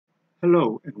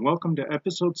Hello, and welcome to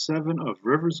episode 7 of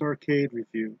Rivers Arcade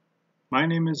Review. My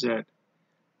name is Ed.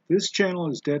 This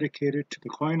channel is dedicated to the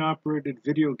coin-operated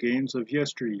video games of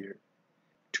yesteryear.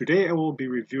 Today I will be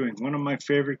reviewing one of my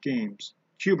favorite games,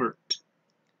 QBert.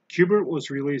 QBert was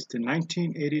released in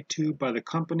 1982 by the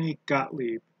company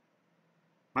Gottlieb.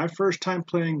 My first time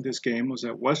playing this game was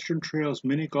at Western Trails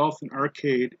Mini Golf and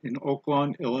Arcade in Oak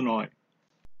Lawn, Illinois.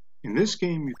 In this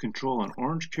game, you control an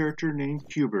orange character named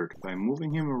QBert by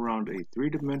moving him around a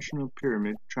three-dimensional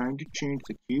pyramid, trying to change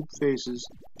the cube faces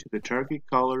to the target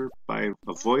color by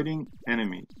avoiding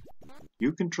enemies.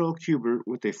 You control QBert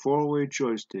with a four-way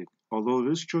joystick, although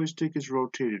this joystick is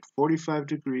rotated 45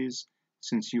 degrees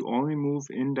since you only move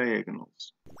in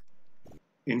diagonals.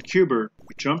 In QBert,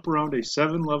 you jump around a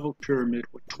 7-level pyramid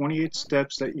with 28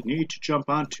 steps that you need to jump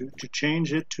onto to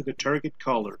change it to the target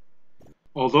color.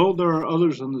 Although there are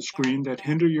others on the screen that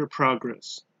hinder your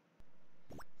progress.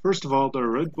 First of all, there are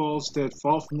red balls that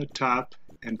fall from the top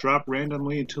and drop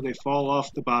randomly until they fall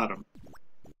off the bottom.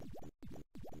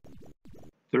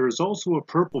 There is also a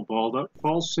purple ball that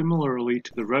falls similarly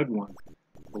to the red one,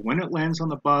 but when it lands on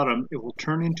the bottom, it will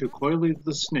turn into Gottlieb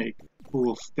the snake, who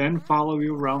will then follow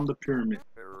you around the pyramid.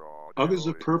 Ugg is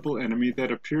a purple enemy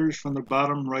that appears from the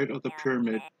bottom right of the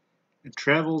pyramid and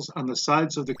travels on the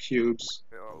sides of the cubes.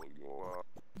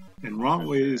 And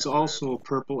Wrongway is also a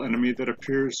purple enemy that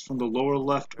appears from the lower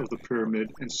left of the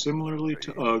pyramid and similarly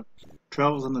to Ugg,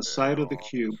 travels on the side of the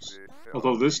cubes,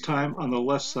 although this time on the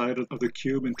left side of the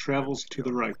cube and travels to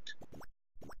the right.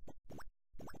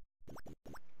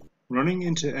 Running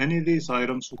into any of these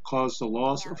items will cause the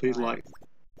loss of a life.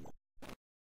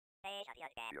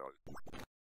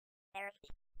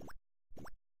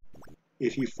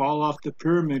 If you fall off the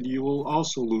pyramid, you will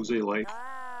also lose a life.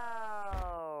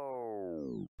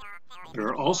 There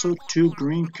are also two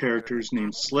green characters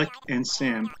named Slick and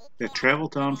Sam that travel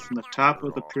down from the top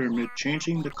of the pyramid,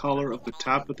 changing the color of the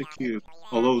top of the cube,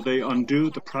 although they undo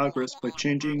the progress by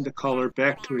changing the color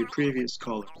back to a previous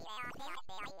color.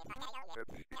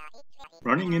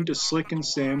 Running into Slick and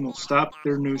Sam will stop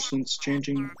their nuisance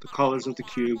changing the colors of the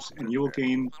cubes, and you will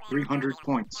gain 300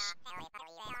 points.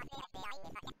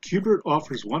 QBert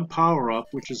offers one power-up,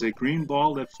 which is a green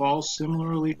ball that falls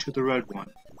similarly to the red one.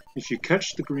 If you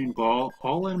catch the green ball,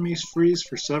 all enemies freeze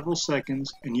for several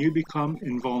seconds and you become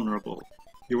invulnerable.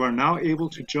 You are now able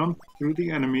to jump through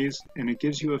the enemies, and it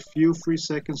gives you a few free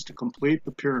seconds to complete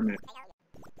the pyramid.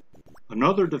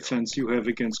 Another defense you have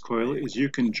against Gottlieb is you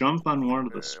can jump on one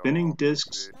of the spinning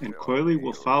discs and Gottlieb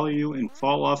will follow you and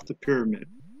fall off the pyramid,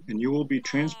 and you will be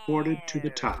transported to the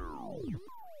top.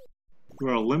 You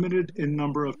are limited in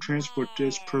number of transport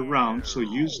discs per round, so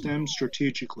use them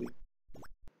strategically.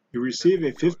 You receive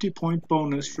a 50-point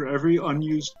bonus for every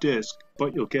unused disc,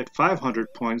 but you'll get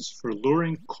 500 points for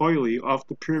luring Gottlieb off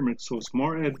the pyramid, so it's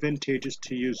more advantageous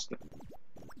to use them.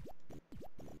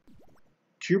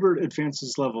 QBert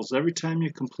advances levels every time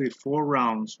you complete 4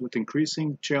 rounds, with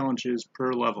increasing challenges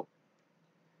per level.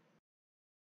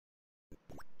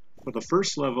 For the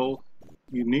first level,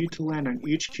 you need to land on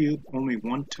each cube only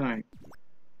one time.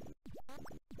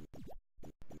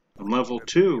 On level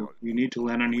 2, you need to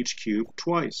land on each cube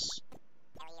twice.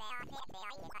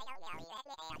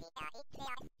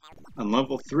 On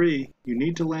level 3, you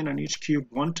need to land on each cube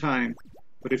one time,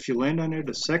 but if you land on it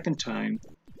a second time,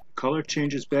 the color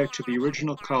changes back to the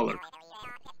original color.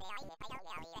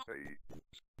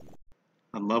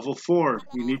 On level 4,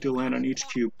 you need to land on each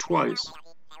cube twice,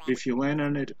 but if you land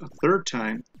on it a third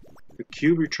time, the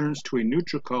cube returns to a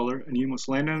neutral color and you must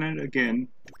land on it again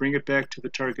to bring it back to the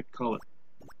target color.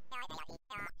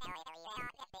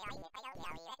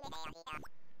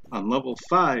 On level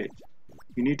 5,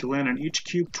 you need to land on each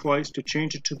cube twice to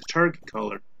change it to the target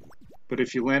color, but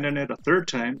if you land on it a third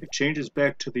time, it changes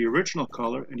back to the original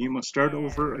color and you must start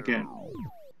over again.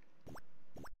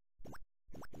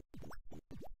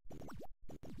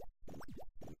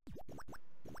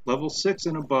 Level 6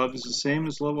 and above is the same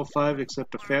as level 5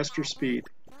 except a faster speed.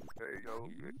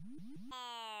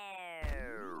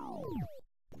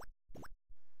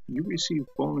 You receive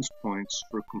bonus points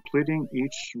for completing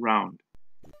each round,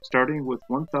 starting with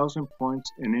 1,000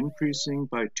 points and increasing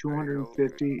by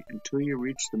 250 until you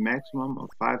reach the maximum of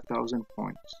 5,000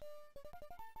 points.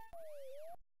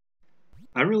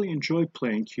 I really enjoy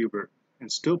playing QBert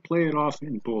and still play it off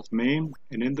in both MAME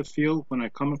and in the field when I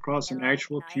come across an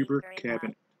actual QBert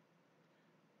cabinet.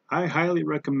 I highly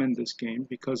recommend this game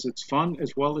because it's fun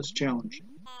as well as challenging.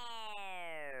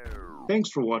 Thanks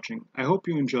for watching. I hope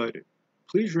you enjoyed it.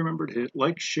 Please remember to hit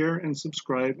like, share, and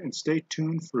subscribe, and stay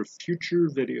tuned for future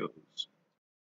videos.